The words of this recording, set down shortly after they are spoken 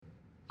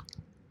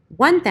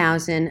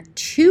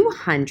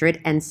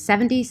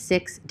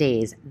1,276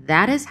 days.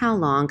 That is how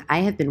long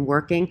I have been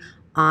working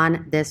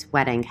on this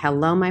wedding.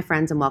 Hello, my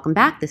friends, and welcome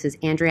back. This is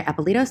Andrea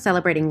Eppolito,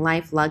 celebrating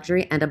life,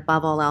 luxury, and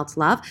above all else,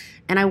 love.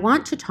 And I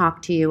want to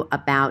talk to you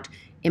about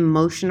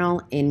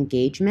emotional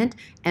engagement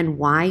and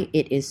why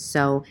it is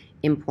so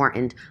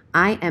important.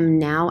 I am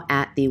now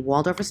at the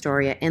Waldorf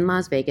Astoria in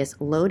Las Vegas,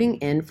 loading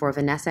in for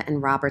Vanessa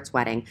and Robert's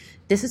wedding.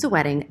 This is a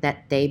wedding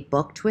that they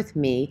booked with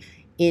me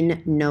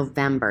in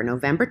November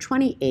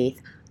 28th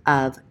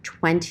of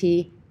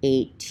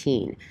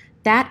 2018.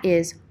 That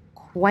is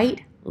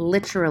quite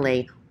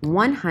literally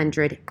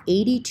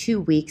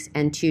 182 weeks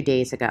and 2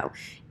 days ago.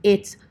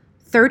 It's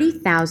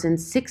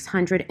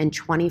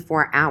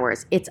 30,624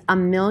 hours. It's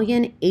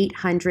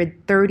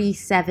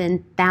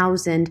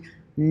 1,837,000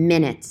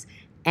 minutes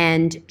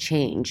and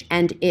change.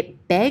 And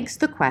it begs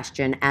the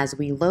question as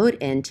we load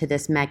into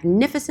this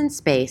magnificent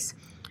space,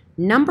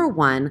 number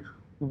one,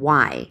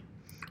 why?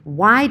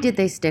 Why did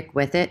they stick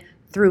with it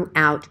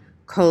throughout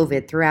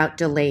COVID, throughout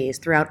delays,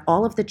 throughout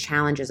all of the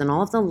challenges and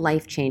all of the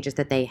life changes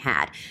that they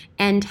had?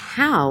 And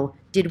how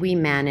did we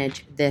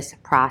manage this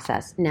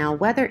process? Now,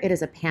 whether it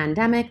is a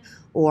pandemic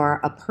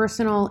or a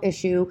personal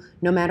issue,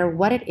 no matter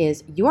what it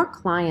is, your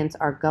clients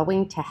are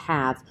going to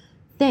have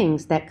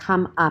things that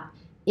come up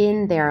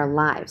in their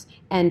lives.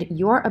 And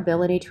your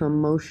ability to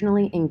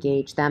emotionally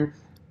engage them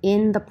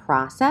in the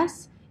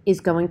process is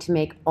going to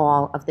make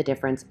all of the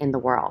difference in the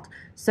world.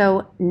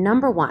 So,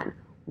 number one,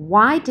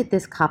 why did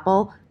this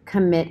couple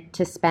commit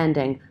to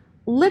spending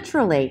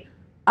literally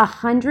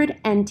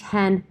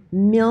 110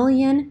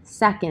 million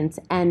seconds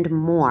and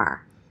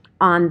more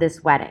on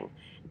this wedding?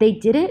 They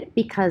did it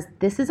because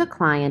this is a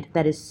client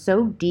that is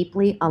so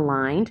deeply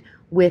aligned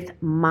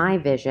with my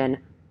vision,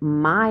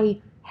 my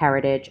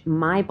heritage,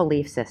 my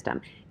belief system.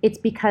 It's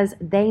because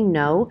they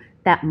know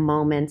that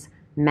moments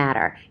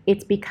matter.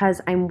 It's because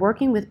I'm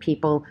working with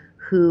people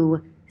who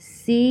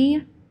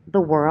see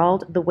the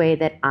world the way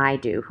that I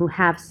do, who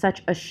have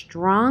such a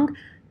strong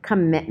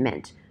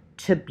commitment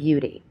to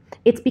beauty.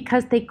 It's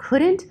because they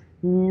couldn't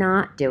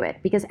not do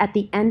it, because at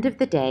the end of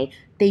the day,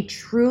 they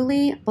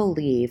truly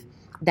believe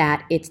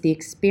that it's the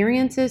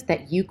experiences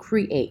that you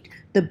create,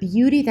 the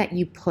beauty that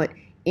you put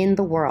in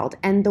the world,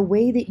 and the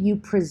way that you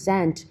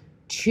present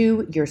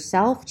to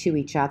yourself, to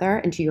each other,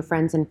 and to your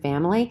friends and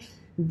family.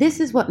 This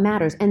is what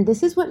matters, and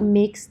this is what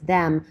makes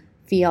them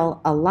feel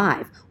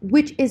alive,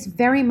 which is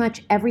very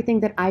much everything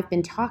that I've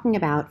been talking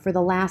about for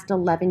the last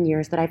 11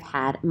 years that I've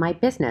had my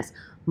business.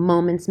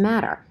 Moments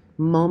matter.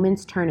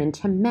 Moments turn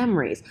into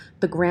memories.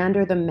 The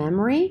grander the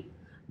memory,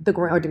 the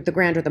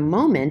grander the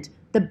moment,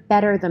 the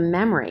better the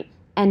memory.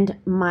 And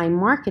my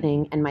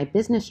marketing and my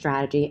business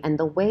strategy and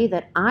the way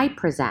that I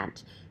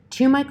present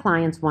to my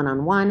clients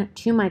one-on-one,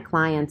 to my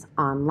clients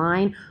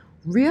online,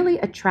 really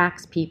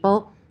attracts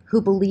people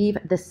who believe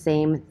the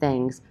same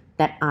things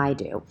that I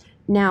do.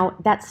 Now,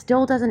 that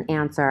still doesn't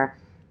answer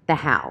the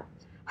how.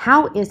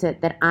 How is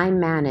it that I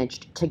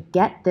managed to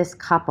get this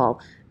couple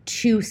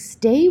to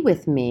stay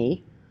with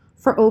me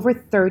for over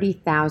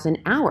 30,000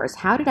 hours?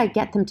 How did I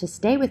get them to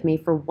stay with me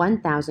for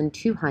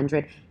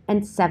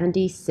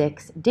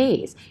 1,276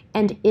 days?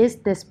 And is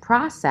this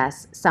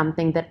process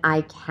something that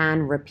I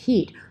can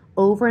repeat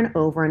over and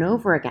over and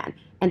over again?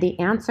 And the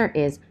answer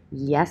is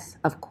yes,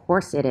 of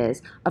course it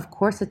is. Of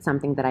course it's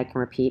something that I can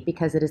repeat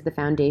because it is the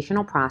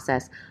foundational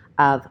process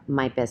of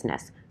my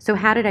business. So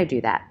how did I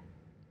do that?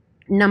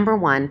 Number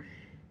one,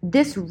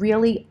 this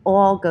really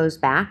all goes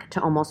back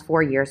to almost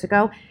 4 years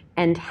ago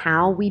and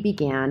how we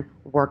began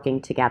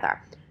working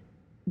together.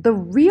 The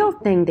real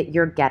thing that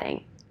you're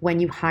getting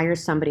when you hire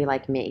somebody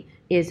like me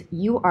is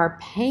you are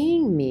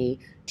paying me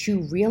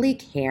to really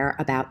care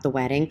about the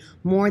wedding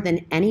more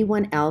than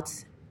anyone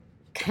else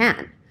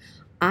can.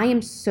 I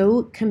am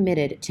so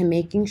committed to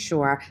making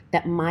sure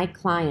that my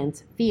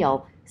clients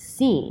feel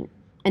seen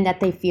and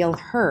that they feel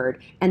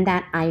heard and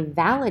that I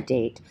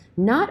validate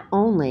not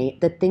only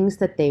the things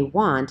that they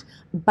want,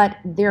 but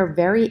their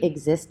very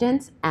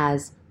existence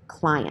as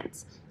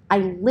clients. I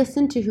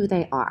listen to who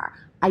they are.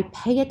 I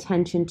pay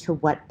attention to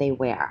what they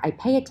wear. I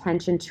pay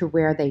attention to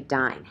where they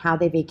dine, how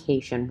they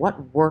vacation,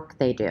 what work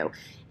they do.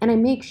 And I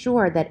make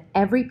sure that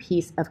every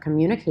piece of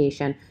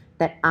communication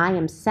that I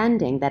am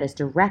sending that is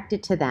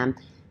directed to them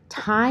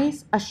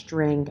ties a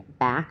string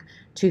back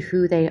to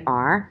who they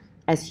are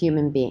as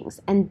human beings.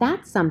 And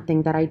that's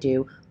something that I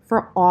do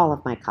for all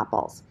of my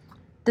couples.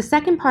 The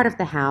second part of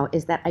the how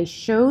is that I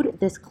showed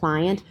this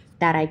client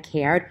that I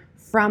cared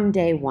from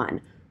day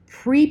one,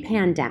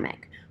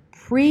 pre-pandemic,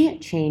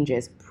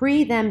 pre-changes,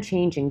 pre-them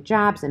changing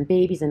jobs and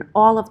babies and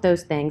all of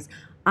those things.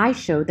 I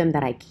showed them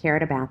that I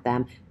cared about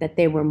them, that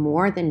they were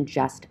more than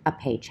just a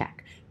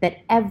paycheck, that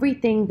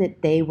everything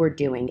that they were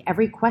doing,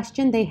 every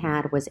question they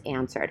had was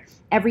answered.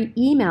 Every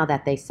email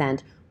that they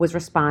sent was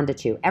responded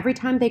to. Every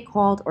time they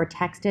called or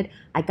texted,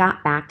 I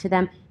got back to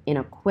them in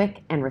a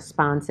quick and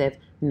responsive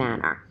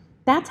manner.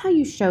 That's how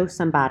you show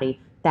somebody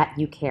that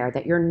you care,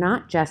 that you're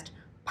not just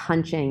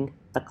punching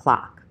the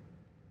clock.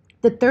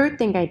 The third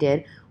thing I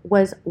did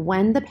was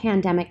when the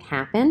pandemic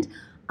happened,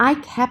 I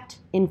kept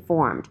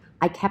informed.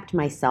 I kept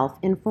myself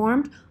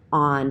informed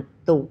on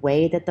the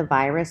way that the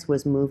virus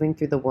was moving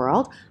through the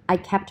world. I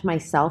kept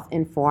myself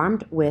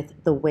informed with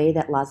the way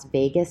that Las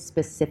Vegas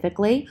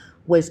specifically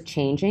was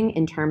changing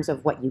in terms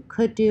of what you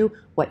could do,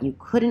 what you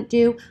couldn't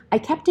do. I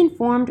kept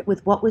informed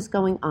with what was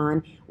going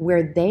on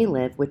where they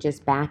live, which is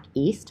back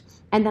east.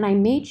 And then I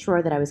made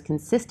sure that I was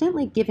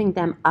consistently giving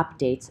them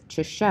updates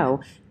to show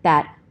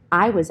that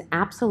I was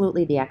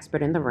absolutely the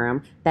expert in the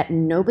room, that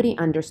nobody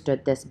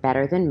understood this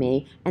better than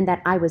me, and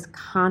that I was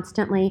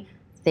constantly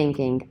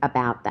thinking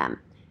about them.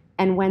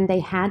 And when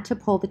they had to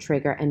pull the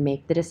trigger and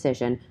make the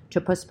decision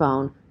to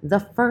postpone the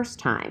first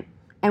time,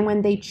 and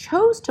when they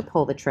chose to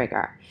pull the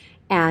trigger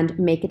and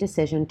make a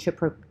decision to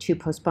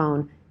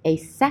postpone a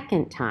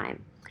second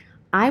time,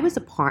 I was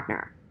a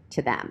partner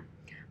to them.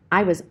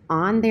 I was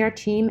on their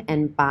team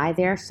and by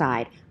their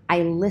side.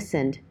 I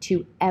listened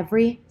to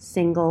every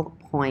single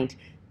point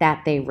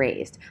that they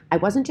raised. I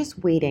wasn't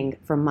just waiting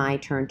for my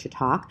turn to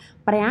talk,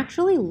 but I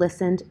actually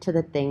listened to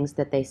the things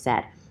that they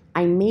said.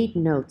 I made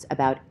notes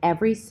about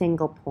every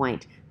single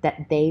point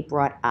that they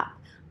brought up.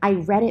 I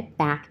read it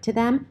back to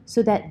them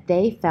so that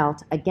they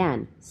felt,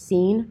 again,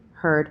 seen,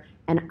 heard,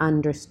 and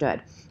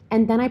understood.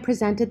 And then I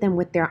presented them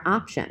with their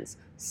options.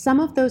 Some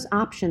of those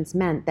options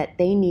meant that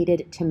they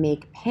needed to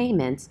make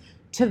payments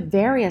to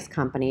various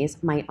companies,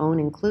 my own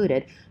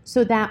included,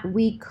 so that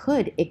we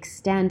could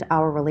extend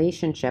our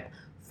relationship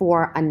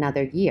for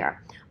another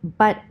year.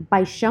 But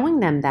by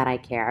showing them that I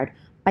cared,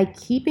 by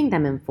keeping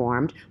them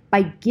informed,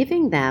 by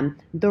giving them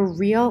the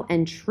real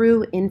and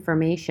true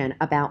information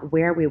about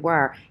where we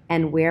were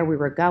and where we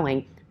were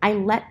going, I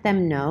let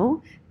them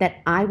know that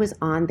I was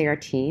on their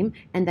team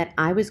and that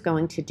I was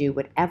going to do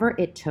whatever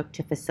it took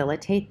to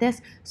facilitate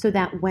this so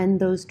that when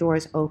those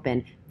doors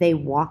open, they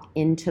walk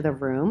into the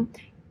room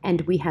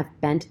and we have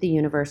bent the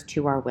universe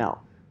to our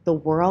will. The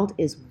world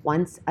is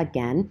once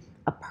again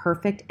a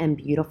perfect and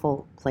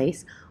beautiful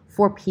place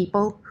for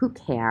people who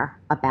care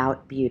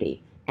about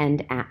beauty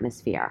and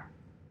atmosphere.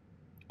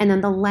 And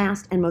then the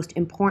last and most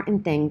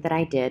important thing that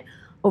I did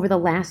over the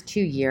last 2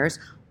 years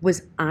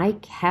was I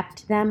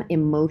kept them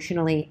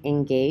emotionally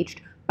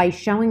engaged by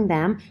showing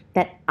them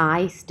that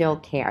I still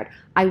cared.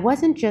 I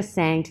wasn't just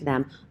saying to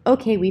them,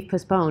 okay, we've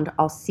postponed,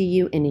 I'll see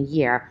you in a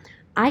year.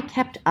 I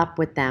kept up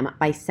with them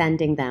by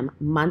sending them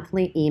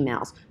monthly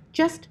emails,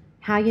 just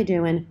how you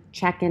doing,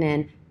 checking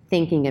in,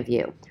 thinking of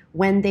you.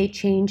 When they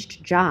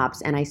changed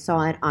jobs and I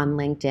saw it on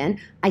LinkedIn,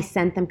 I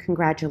sent them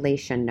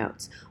congratulation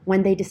notes.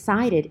 When they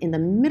decided in the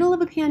middle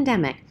of a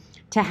pandemic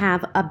to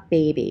have a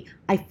baby,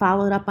 I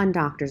followed up on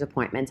doctor's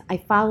appointments. I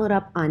followed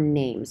up on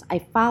names. I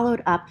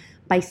followed up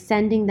by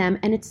sending them,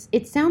 and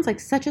it sounds like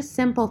such a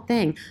simple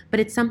thing, but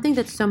it's something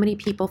that so many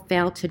people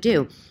fail to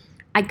do.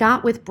 I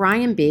got with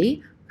Brian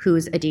B.,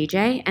 who's a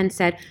DJ, and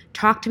said,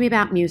 talk to me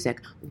about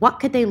music. What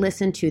could they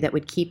listen to that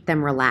would keep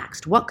them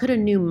relaxed? What could a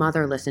new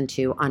mother listen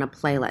to on a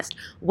playlist?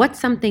 What's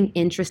something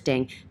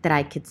interesting that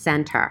I could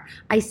send her?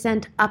 I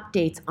sent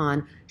updates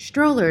on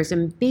strollers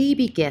and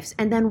baby gifts,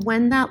 and then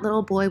when that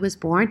little boy was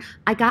born,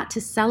 I got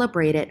to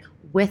celebrate it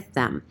with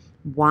them.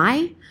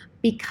 Why?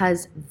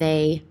 Because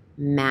they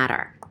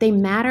matter. They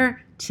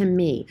matter to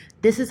me.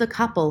 This is a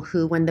couple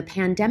who, when the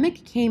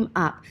pandemic came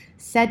up,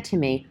 said to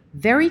me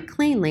very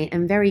cleanly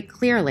and very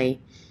clearly,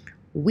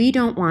 we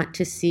don't want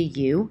to see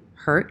you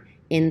hurt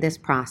in this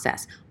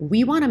process.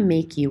 We want to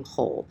make you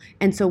whole.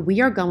 And so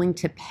we are going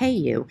to pay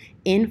you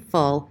in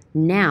full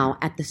now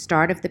at the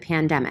start of the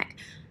pandemic.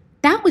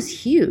 That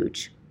was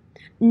huge.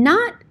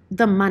 Not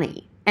the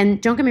money.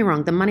 And don't get me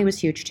wrong, the money was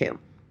huge too.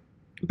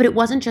 But it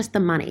wasn't just the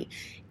money.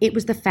 It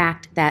was the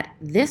fact that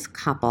this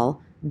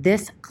couple,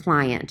 this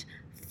client,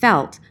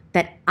 felt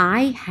that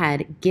I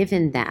had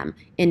given them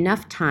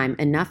enough time,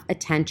 enough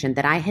attention,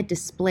 that I had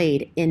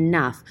displayed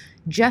enough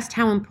just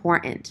how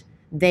important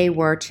they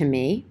were to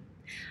me,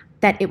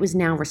 that it was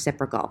now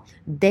reciprocal.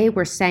 They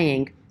were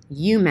saying,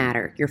 you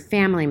matter, your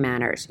family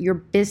matters, your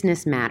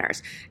business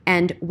matters,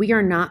 and we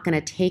are not going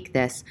to take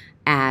this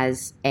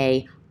as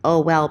a oh,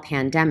 well,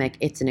 pandemic,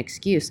 it's an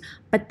excuse.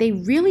 But they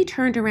really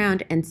turned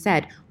around and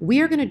said,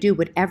 we are going to do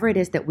whatever it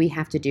is that we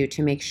have to do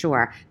to make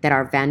sure that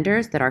our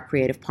vendors, that our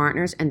creative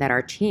partners, and that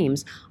our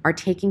teams are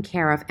taken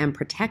care of and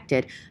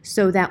protected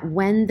so that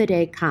when the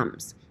day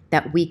comes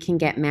that we can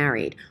get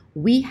married,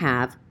 we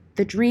have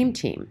the dream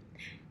team.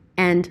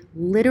 And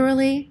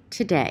literally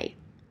today,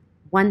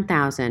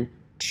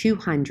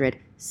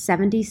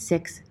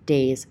 1,276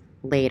 days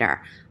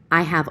later,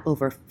 I have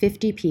over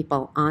 50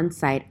 people on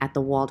site at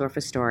the Waldorf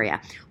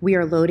Astoria. We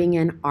are loading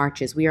in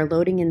arches. We are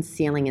loading in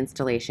ceiling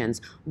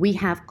installations. We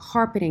have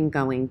carpeting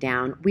going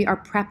down. We are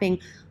prepping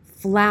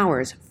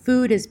flowers.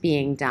 Food is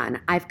being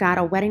done. I've got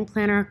a wedding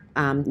planner,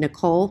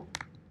 Nicole,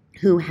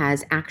 who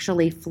has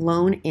actually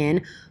flown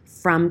in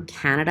from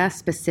Canada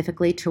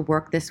specifically to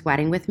work this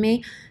wedding with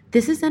me.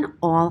 This is an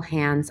all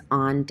hands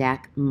on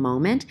deck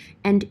moment.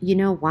 And you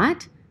know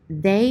what?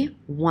 They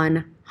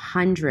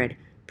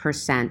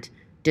 100%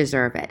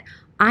 deserve it.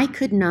 I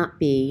could not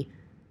be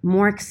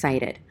more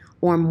excited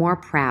or more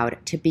proud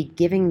to be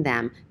giving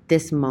them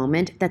this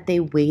moment that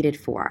they waited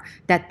for,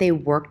 that they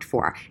worked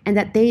for, and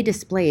that they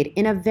displayed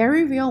in a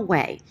very real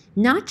way,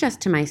 not just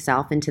to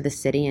myself and to the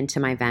city and to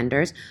my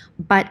vendors,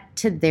 but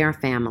to their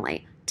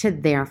family, to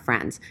their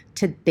friends,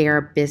 to their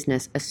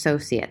business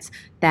associates,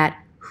 that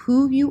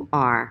who you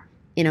are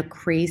in a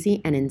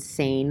crazy and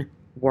insane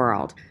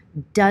world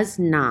does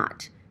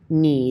not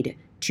need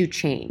to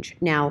change.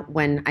 Now,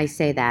 when I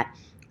say that,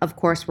 of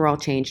course, we're all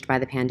changed by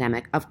the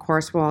pandemic. Of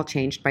course, we're all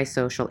changed by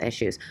social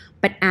issues.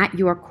 But at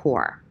your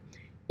core,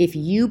 if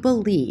you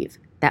believe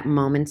that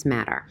moments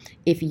matter,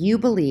 if you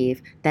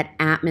believe that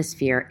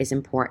atmosphere is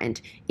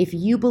important, if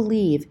you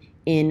believe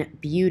in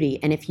beauty,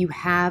 and if you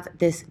have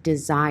this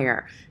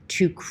desire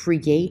to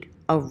create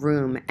a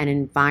room, an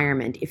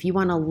environment, if you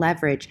want to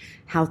leverage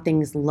how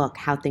things look,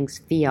 how things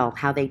feel,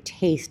 how they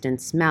taste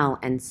and smell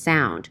and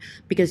sound,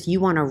 because you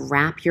want to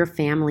wrap your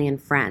family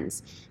and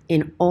friends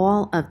in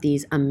all of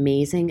these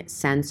amazing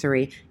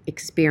sensory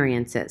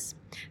experiences,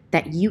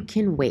 that you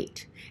can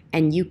wait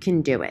and you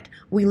can do it.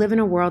 We live in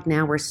a world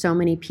now where so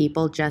many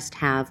people just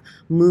have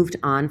moved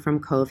on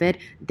from COVID.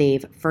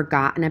 They've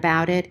forgotten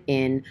about it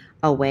in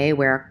a way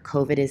where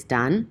COVID is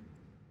done,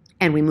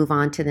 and we move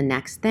on to the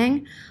next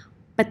thing.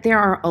 But there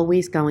are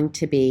always going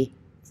to be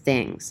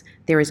things.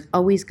 There is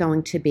always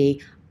going to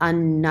be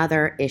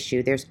another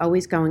issue. There's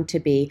always going to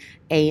be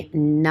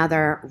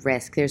another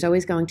risk. There's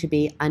always going to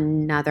be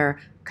another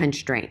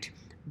constraint.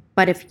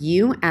 But if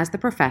you as the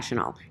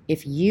professional,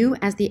 if you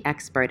as the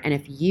expert, and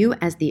if you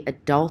as the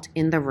adult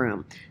in the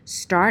room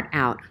start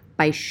out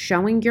by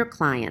showing your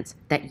clients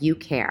that you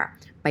care,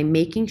 by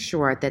making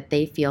sure that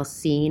they feel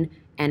seen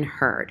and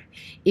heard,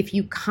 if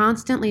you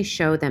constantly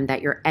show them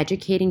that you're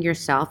educating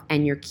yourself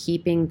and you're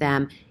keeping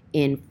them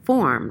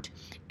informed,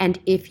 and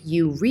if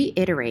you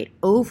reiterate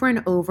over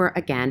and over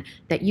again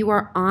that you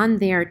are on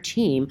their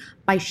team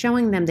by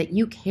showing them that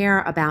you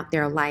care about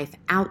their life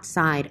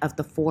outside of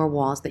the four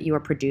walls that you are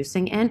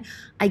producing in,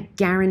 I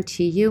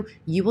guarantee you,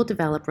 you will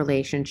develop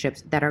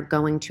relationships that are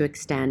going to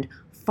extend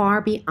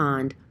far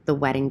beyond the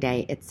wedding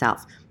day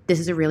itself. This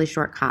is a really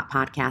short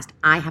podcast.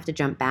 I have to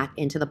jump back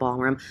into the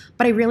ballroom,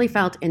 but I really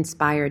felt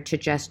inspired to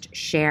just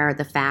share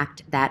the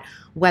fact that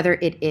whether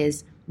it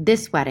is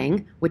this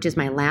wedding, which is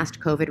my last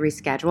COVID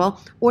reschedule,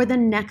 or the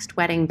next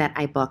wedding that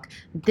I book,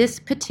 this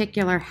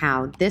particular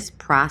how, this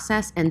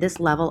process and this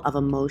level of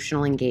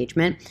emotional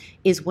engagement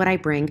is what I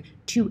bring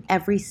to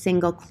every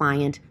single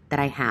client that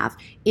I have.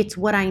 It's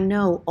what I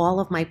know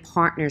all of my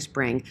partners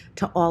bring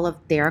to all of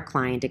their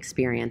client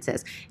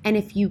experiences. And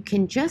if you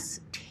can just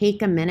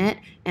take a minute,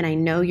 and I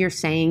know you're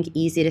saying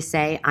easy to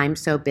say, I'm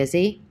so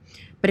busy,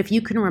 but if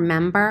you can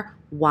remember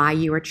why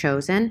you were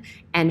chosen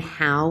and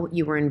how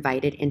you were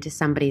invited into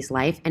somebody's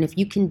life, and if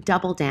you can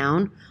double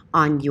down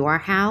on your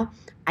how,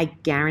 I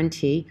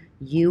guarantee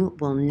you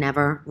will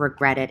never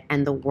regret it,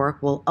 and the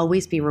work will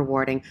always be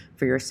rewarding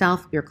for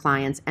yourself, your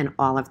clients, and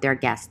all of their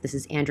guests. This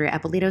is Andrea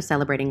Eppolito,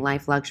 celebrating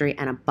life, luxury,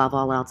 and above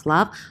all else,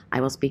 love.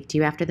 I will speak to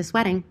you after this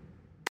wedding.